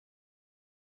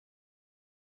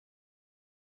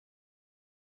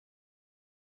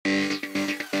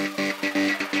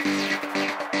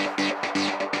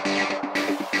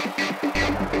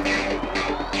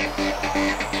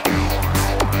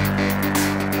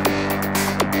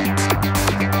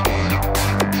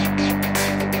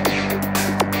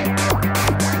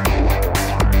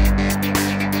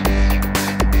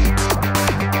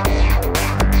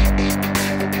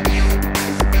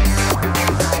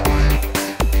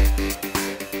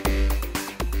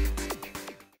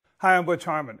Hi, I'm Butch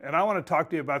Harmon, and I want to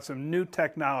talk to you about some new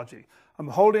technology. I'm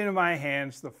holding in my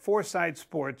hands the Foresight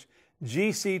Sports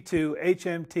GC2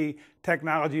 HMT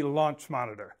Technology Launch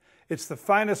Monitor. It's the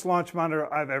finest launch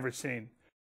monitor I've ever seen.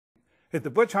 At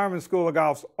the Butch Harmon School of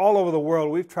Golf all over the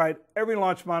world, we've tried every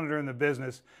launch monitor in the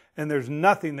business, and there's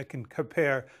nothing that can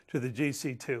compare to the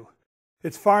GC2.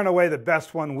 It's far and away the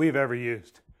best one we've ever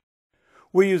used.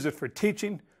 We use it for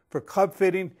teaching, for club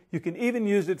fitting. You can even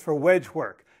use it for wedge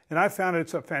work. And I found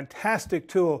it's a fantastic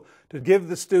tool to give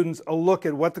the students a look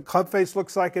at what the club face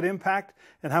looks like at impact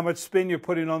and how much spin you're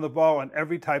putting on the ball on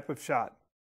every type of shot.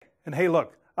 And hey,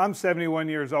 look, I'm 71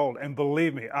 years old, and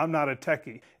believe me, I'm not a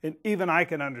techie, and even I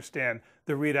can understand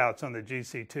the readouts on the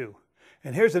GC2.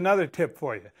 And here's another tip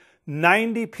for you.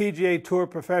 90 PGA Tour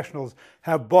professionals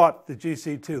have bought the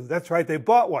GC2. That's right, they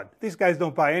bought one. These guys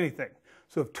don't buy anything.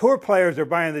 So if tour players are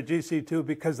buying the GC2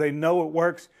 because they know it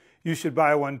works, you should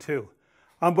buy one too.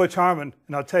 I'm Butch Harmon,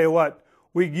 and I'll tell you what,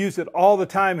 we use it all the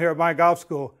time here at my golf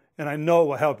school, and I know it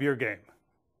will help your game.